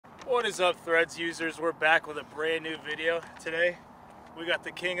What is up, Threads users? We're back with a brand new video today. We got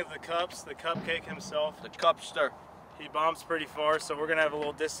the king of the cups, the Cupcake himself. The Cupster. He bombs pretty far, so we're gonna have a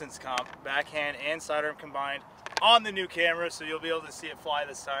little distance comp, backhand and sidearm combined, on the new camera, so you'll be able to see it fly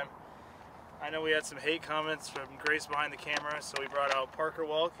this time. I know we had some hate comments from Grace behind the camera, so we brought out Parker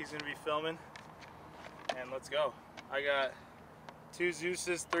Welck. He's gonna be filming, and let's go. I got 2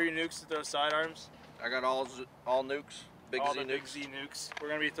 Zeus's, 3 nukes to throw sidearms. I got all nukes. Big All Z the nukes. big Z nukes. We're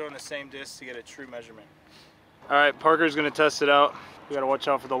gonna be throwing the same disc to get a true measurement. All right, Parker's gonna test it out. We gotta watch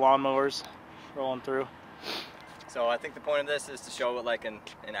out for the lawnmowers rolling through. So I think the point of this is to show what like an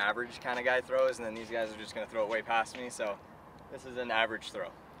average kind of guy throws, and then these guys are just gonna throw it way past me. So this is an average throw.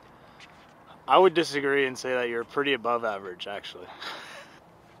 I would disagree and say that you're pretty above average, actually.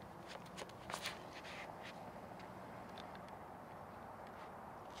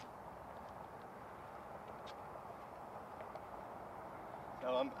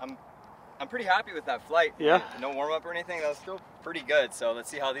 So I'm pretty happy with that flight. Yeah. No warm up or anything. That was still pretty good. So let's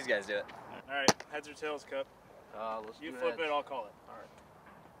see how these guys do it. All right, heads or tails, Cup? Let's You do flip heads. it, I'll call it. All right.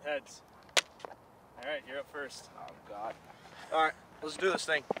 Heads. All right, you're up first. Oh God. All right, let's do this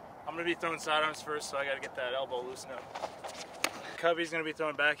thing. I'm gonna be throwing sidearms first, so I gotta get that elbow loosened up. Cubby's gonna be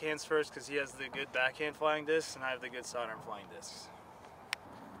throwing backhands first because he has the good backhand flying discs, and I have the good sidearm flying discs.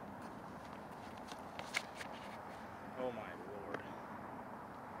 Oh my lord.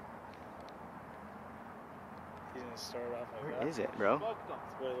 He's gonna start off like that. Where is it, bro? It's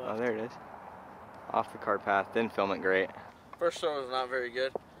way left. Oh, there it is. Off the cart path. Didn't film it great. First throw was not very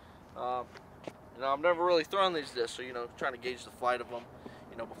good. You know, I've never really thrown these discs, so trying to gauge the flight of them,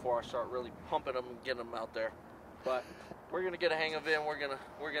 before I start really pumping them and getting them out there. But we're gonna get a hang of it, and we're gonna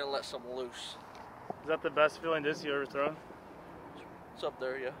let some loose. Is that the best feeling disc you ever thrown? It's up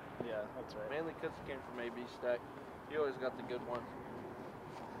there, yeah. Yeah, that's right. Mainly because it came from AB Stack. He always got the good one.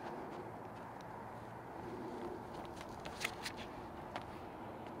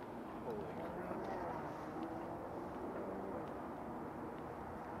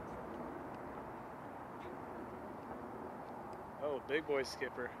 Oh, big boy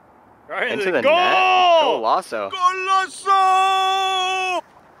skipper. Right Into the the goal! net. Golasso. Golasso!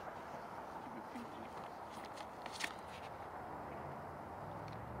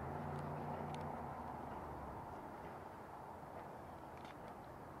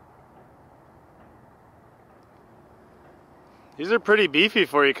 These are pretty beefy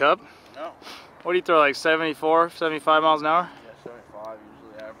for you, Cup. No. What do you throw, like 74, 75 miles an hour? Yeah, 75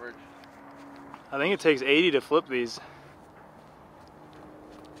 usually average. I think it takes 80 to flip these.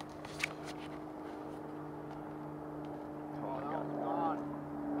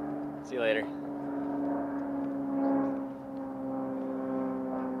 See you later.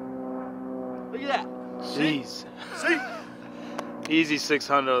 Look at that. Jeez. See? Easy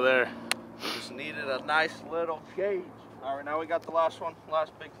 600 there. Just needed a nice little gauge. All right, now we got the last one,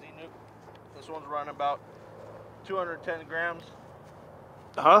 last big Z nuke. This one's running about 210 grams.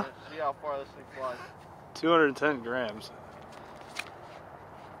 Huh? See how far this thing flies. 210 grams.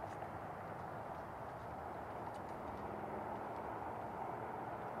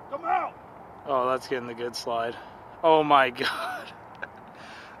 Come out! Oh, that's getting the good slide. Oh my god.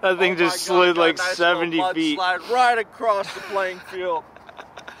 That thing Oh just my God, slid got a like nice 70 little mud feet. Slide right across the playing field.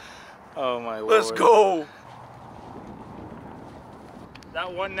 Oh my lord. Let's go.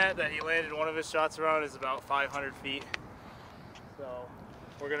 That one net that he landed one of his shots around is about 500 feet. So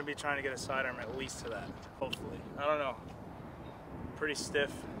we're going to be trying to get a sidearm at least to that, hopefully. I don't know. Pretty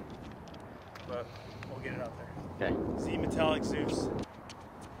stiff, but we'll get it out there. Okay. Z Metallic Zeus.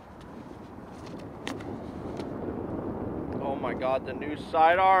 Oh my God, the new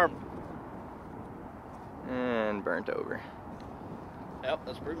sidearm. And burnt over. Yep,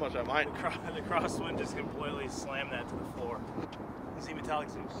 that's pretty much on mine. The crosswind just completely slammed that to the floor. Z Metallic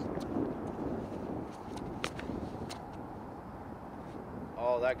Zeus.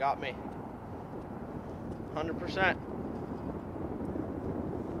 Oh, that got me. 100%.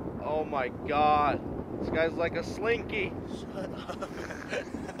 Oh my God. This guy's like a slinky. Shut up.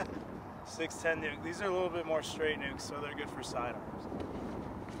 610 nuke. These are a little bit more straight nukes, so they're good for sidearms.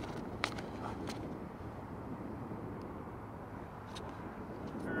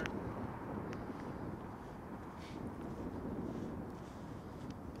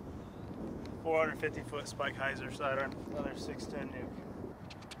 .450-foot Spike Heiser sidearm. Another 610 nuke.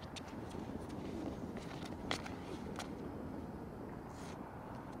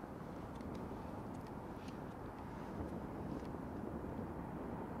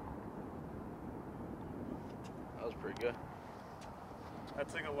 That was pretty good.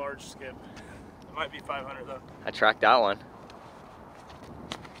 That's like a large skip. It might be 500 though. I tracked that one.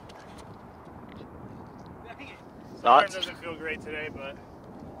 Sidearm doesn't feel great today, but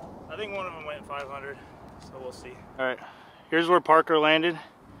I think one of them went 500, so we'll see. All right, here's where Parker landed.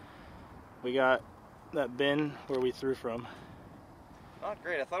 We got that bin where we threw from. Not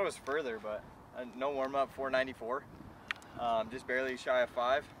great. I thought it was further, but no warm up. 494. Just barely shy of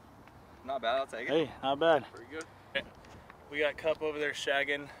 5. Not bad. I'll take it. Hey, not bad. Pretty good. We got Cup over there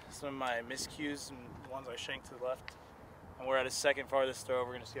shagging some of my miscues and ones I shanked to the left. And we're at his second farthest throw.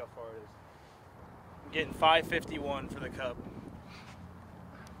 We're going to see how far it is. I'm getting 551 for the Cup.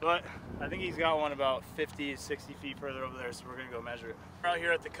 But I think he's got one about 50, 60 feet further over there, so we're going to go measure it. We're out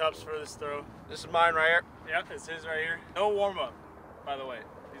here at the Cup's furthest throw. This is mine right here. Yep, it's his right here. No warm up, by the way.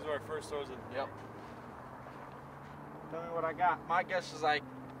 These are our first throws. Yep. Tell me what I got. My guess is like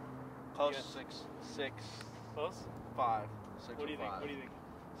close to 6. Close? 5. What do you think? What do you think?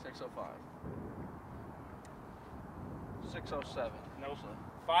 605. 607. Nope.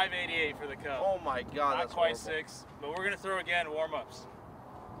 588 for the Cup. Oh my God, not that's quite horrible. 6, but we're gonna throw again warm-ups.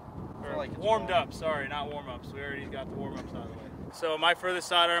 Or like warmed up, sorry, not warm-ups. We already got the warm-ups out of the way. So my furthest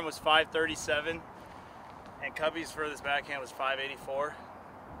sidearm was 537, and Cubby's furthest backhand was 584.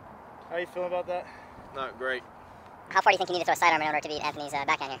 How you feeling about that? Not great. How far do you think you need to throw a sidearm in order to beat Anthony's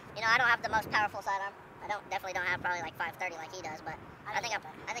backhand here? You know, I don't have the most powerful sidearm. I definitely don't have probably like 530 like he does, but I think I'm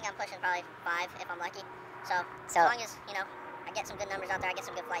pushing probably 5 if I'm lucky. So as long as, you know, I get some good numbers out there, I get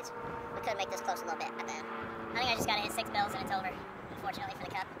some good flights, we could make this close a little bit at the end. I think I just got to hit 6 bills and it's over, unfortunately for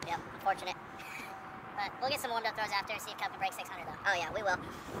the Cup. Yep, unfortunate. But we'll get some warmed up throws after, see if Cup can break 600 though. Oh yeah, we will.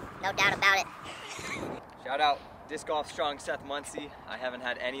 No doubt about it. Shout out Disc Golf Strong Seth Muncie. I haven't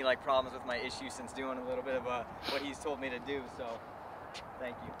had any problems with my issues since doing a little bit of what he's told me to do, so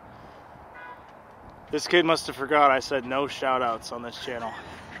thank you. This kid must have forgot I said no shout outs on this channel.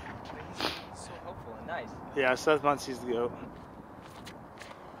 So helpful and nice. Yeah, Seth Muncie's the GOAT.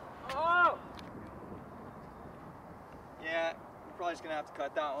 Oh! Yeah, we're probably just gonna have to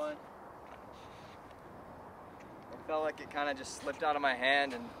cut that one. It felt like it kind of just slipped out of my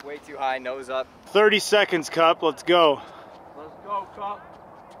hand and way too high, nose up. 30 seconds, Cup. Let's go. Let's go, Cup.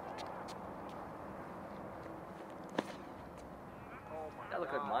 That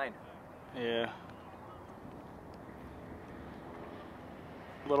looked like mine. Yeah.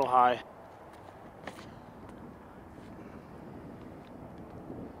 A little high.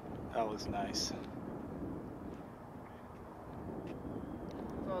 That was nice.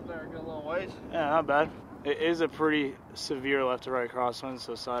 It's out there a good little ways. Yeah, not bad. It is a pretty severe left to right crosswind,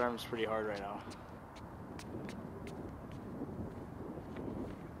 so sidearm's pretty hard right now.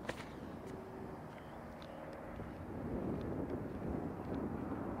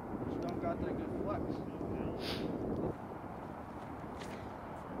 Just don't got that good flex.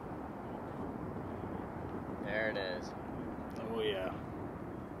 There it is. Oh yeah.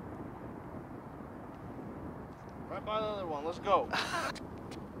 Right by the other one. Let's go.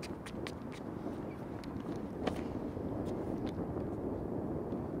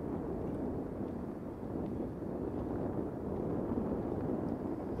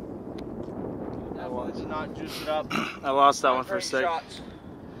 Definitely did not juice it up. I lost that one for a Great sec. shots.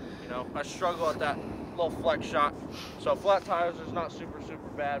 You know, I struggle at that little flex shot. So flat tires is not super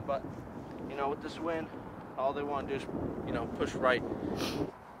bad, but you know, with this wind, all they want to do is, you know, push right.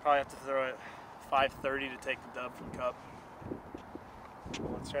 Probably have to throw it 530 to take the dub from Cup.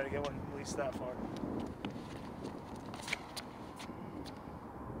 Let's try to get one at least that far.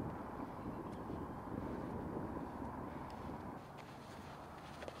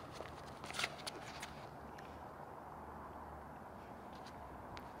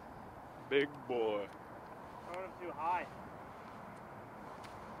 Big boy. Throwing him too high.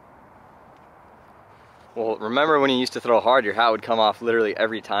 Well, remember when you used to throw hard, your hat would come off literally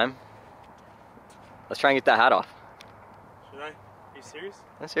every time? Let's try and get that hat off. Should I? Are you serious?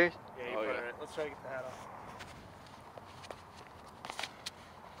 I'm serious. Yeah, you're probably right. Let's try to get the hat off.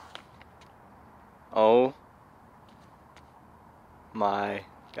 Oh my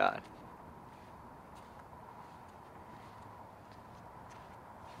God.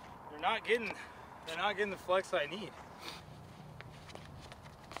 They're not getting the flex I need.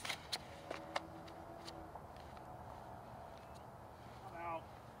 I'm out.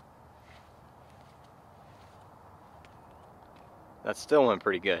 That still went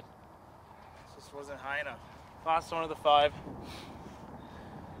pretty good. Just wasn't high enough. Last one of the 5.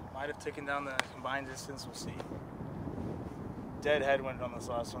 Might have taken down the combined distance, we'll see. Dead headwind on this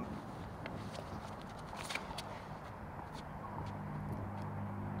last one.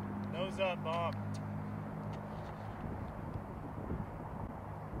 Nose up, bomb.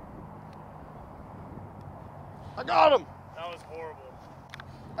 I got him. That was horrible.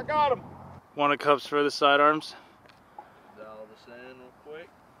 I got him. One of Cup's for the sidearms.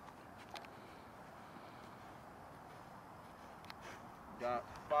 got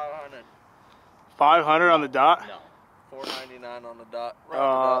 500. 500 on the dot? No. 499 on the dot.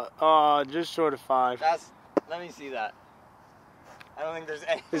 Round it up. Just short of 5. Let me see that. I don't think there's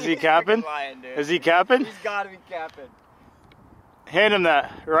any. Is he capping? Lying, dude. Is he capping? He's gotta be capping. Hand him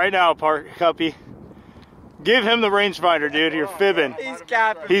that right now, Cuppy. Give him the rangefinder, dude. You're fibbing. He's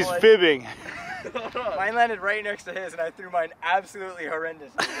capping. He's boy. fibbing. Mine landed right next to his, and I threw mine absolutely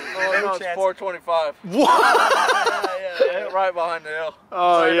horrendous. Oh, no, it's chance. 425. What? Yeah, right behind the hill.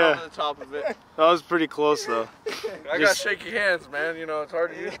 Oh, right yeah. over the top of it. That was pretty close, though. I got shaky hands, man. You know, it's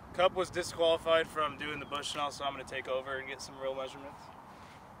hard to use. Cup was disqualified from doing the Bushnell, so I'm going to take over and get some real measurements.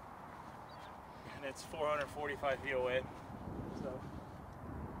 And it's 445 feet away. So,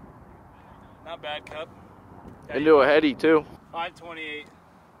 not bad, Cup. Into a heady, too. 528.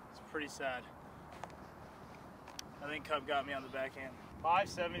 It's pretty sad. I think Cup got me on the backhand.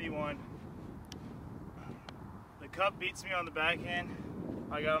 571. The Cup beats me on the backhand.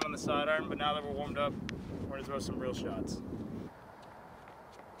 I got him on the sidearm, but now that we're warmed up, we're going to throw some real shots.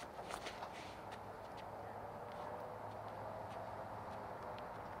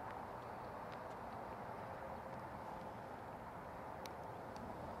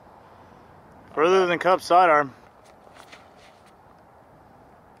 Further than Cup's sidearm.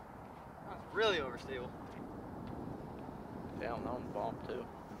 That's really overstable. Damn, that one's bomb too.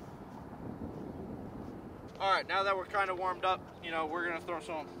 All right, now that we're kind of warmed up, you know, we're gonna throw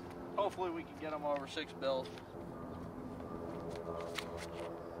some. Hopefully, we can get them over 6 bills.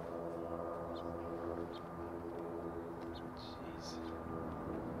 Jeez.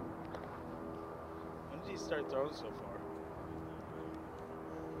 When did he start throwing so far?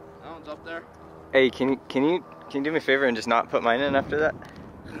 That one's up there. Hey, can you do me a favor and just not put mine in after that?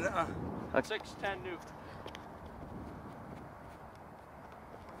 Nuh-uh. 610 Newt.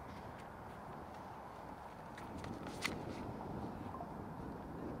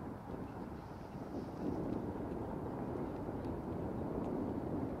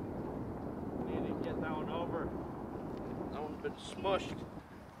 Need to get that one over. That one's been smushed.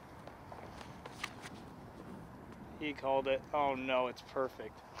 He called it. Oh no, it's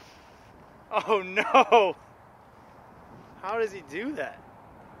perfect. Oh no! How does he do that?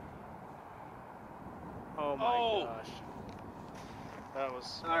 Oh my gosh. That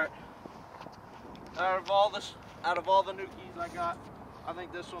was... All right. Out of all the new keys I got, I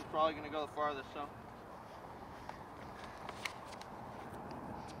think this one's probably gonna go the farthest. So.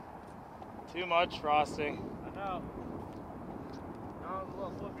 Too much frosting. I know. That was a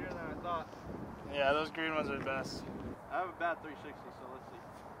little flippier than I thought. Yeah, those green ones are the best. I have a bad 360, so let's see.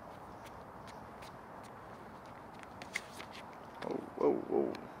 Whoa,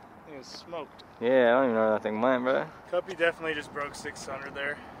 whoa. He was smoked. Yeah, I don't even know where that thing went, bro. Cuppy definitely just broke 600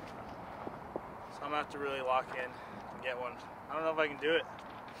 there. So I'm gonna have to really lock in and get one. I don't know if I can do it.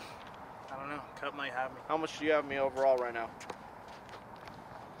 I don't know. Cup might have me. How much do you have me overall right now?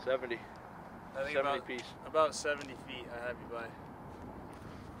 70. I think 70 piece. about 70 feet I have you by. I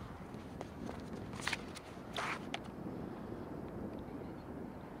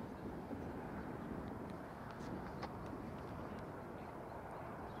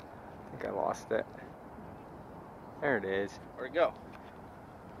think I lost it. There it is. Where'd it go?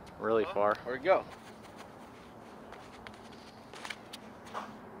 Really far. Where'd it go? I'm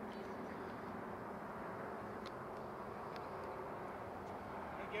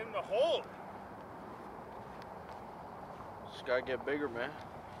getting the hold. Just gotta get bigger, man.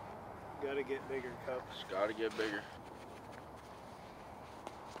 Gotta get bigger, Cup. Just gotta get bigger.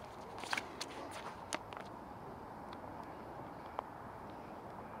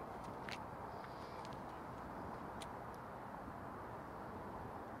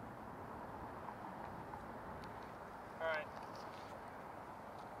 Alright.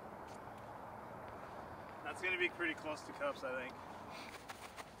 That's gonna be pretty close to Cups, I think.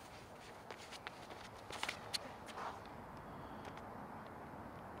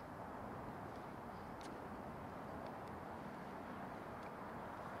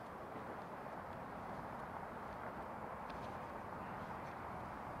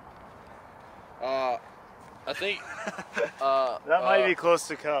 I think. That might be close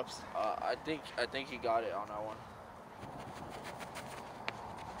to Cups. I think he got it on that one.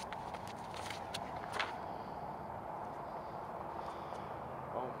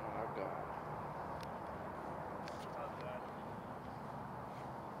 Oh my God. Not bad.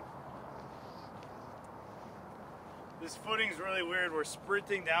 This footing's really weird. We're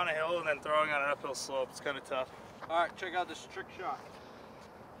sprinting down a hill and then throwing on an uphill slope. It's kind of tough. All right, check out this trick shot.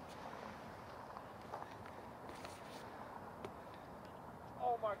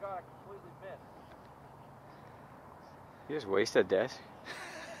 Oh my God, I completely missed. You just waste a desk.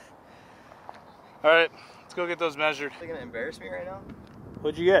 All right, let's go get those measured. Are they gonna embarrass me right now?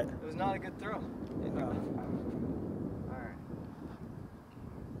 What'd you get? It was not a good throw. Alright.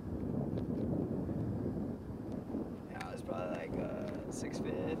 Yeah, it was probably like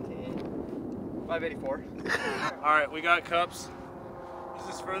 615. 584. All right, we got cups.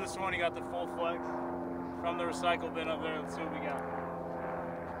 This is furthest one. You got the full flex from the recycle bin up there. Let's see what we got.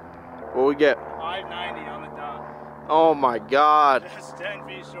 What we get? 590 on the dot. Oh my God. Just 10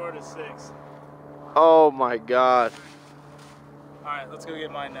 feet short of 6. Oh my God. All right, let's go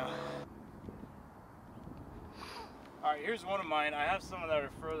get mine now. All right, here's one of mine. I have some that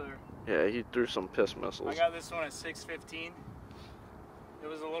are further. Yeah, he threw some piss missiles. I got this one at 615. It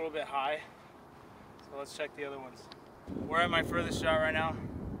was a little bit high. So let's check the other ones. We're at my furthest shot right now.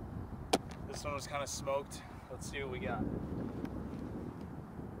 This one was kind of smoked. Let's see what we got.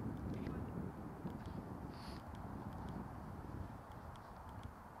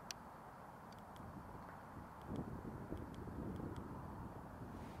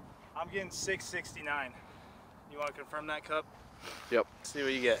 I'm getting 669. You want to confirm that, Cup? Yep. See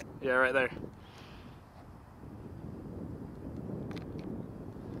what you get. Yeah, right there.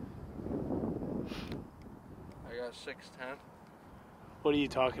 I got 610. What are you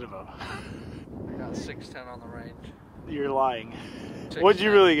talking about? I got 610 on the range. You're lying. 610. What'd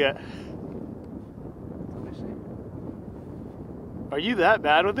you really get? Let me see. Are you that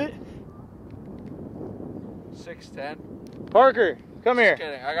bad with it? 610. Parker, come here. Just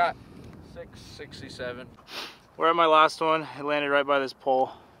kidding. I got 667. We're at my last one. It landed right by this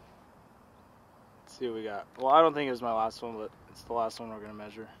pole. Let's see what we got. Well, I don't think it was my last one, but it's the last one we're gonna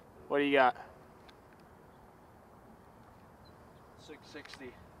measure. What do you got?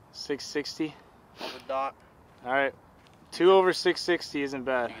 660 660. on the dot. All right. 2 over 660 isn't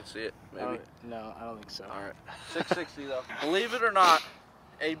bad. You can see it, maybe. No, I don't think so. All right. 660 though. Believe it or not,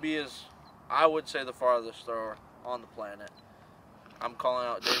 AB is, I would say, the farthest thrower on the planet. I'm calling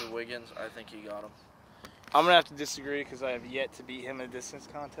out David Wiggins. I think he got him. I'm gonna have to disagree because I have yet to beat him in a distance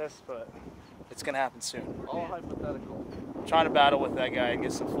contest, but it's gonna happen soon. All hypothetical. I'm trying to battle with that guy and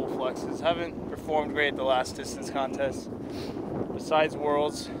get some full flexes. Haven't performed great at the last distance contest. Besides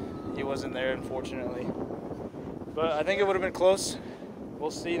Worlds, he wasn't there, unfortunately. But I think it would have been close. We'll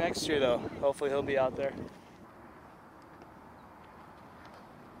see next year, though. Hopefully he'll be out there.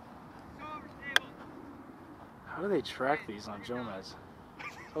 How do they track these on Jomez?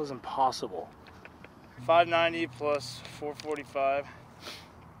 That was impossible. 590 plus 445.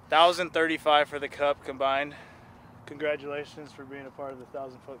 1,035 for the cup combined. Congratulations for being a part of the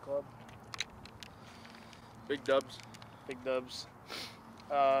 1,000-foot club. Big dubs. Big dubs.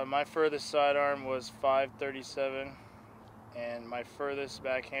 My furthest sidearm was 537, and my furthest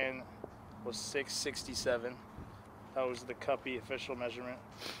backhand was 667. That was the cuppy official measurement.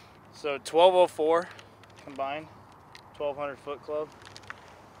 So 1204 combined, 1,200-foot club.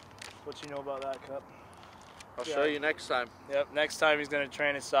 What you know about that, Cup? I'll show you next time. Yep, next time he's going to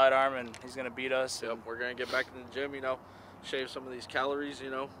train his sidearm and he's going to beat us. Yep, we're going to get back in the gym, you know, shave some of these calories,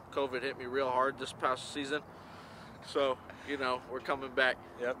 you know. COVID hit me real hard this past season. So, you know, we're coming back.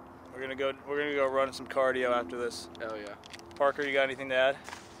 Yep. We're gonna go run some cardio after this. Hell yeah. Parker, you got anything to add?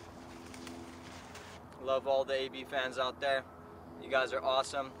 Love all the AB fans out there. You guys are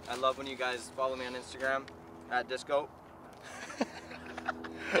awesome. I love when you guys follow me on Instagram at Disco.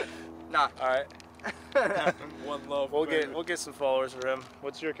 Nah. All right. One love. We'll get some followers for him.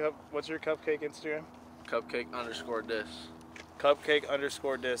 What's your Cupcake Instagram? Cupcake_dis.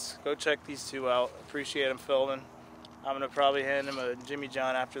 Cupcake_dis. Go check these two out. Appreciate him filming. I'm gonna probably hand him a Jimmy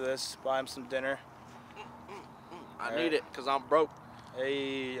John after this. Buy him some dinner. I need it because I'm broke.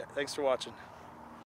 Hey, thanks for watching.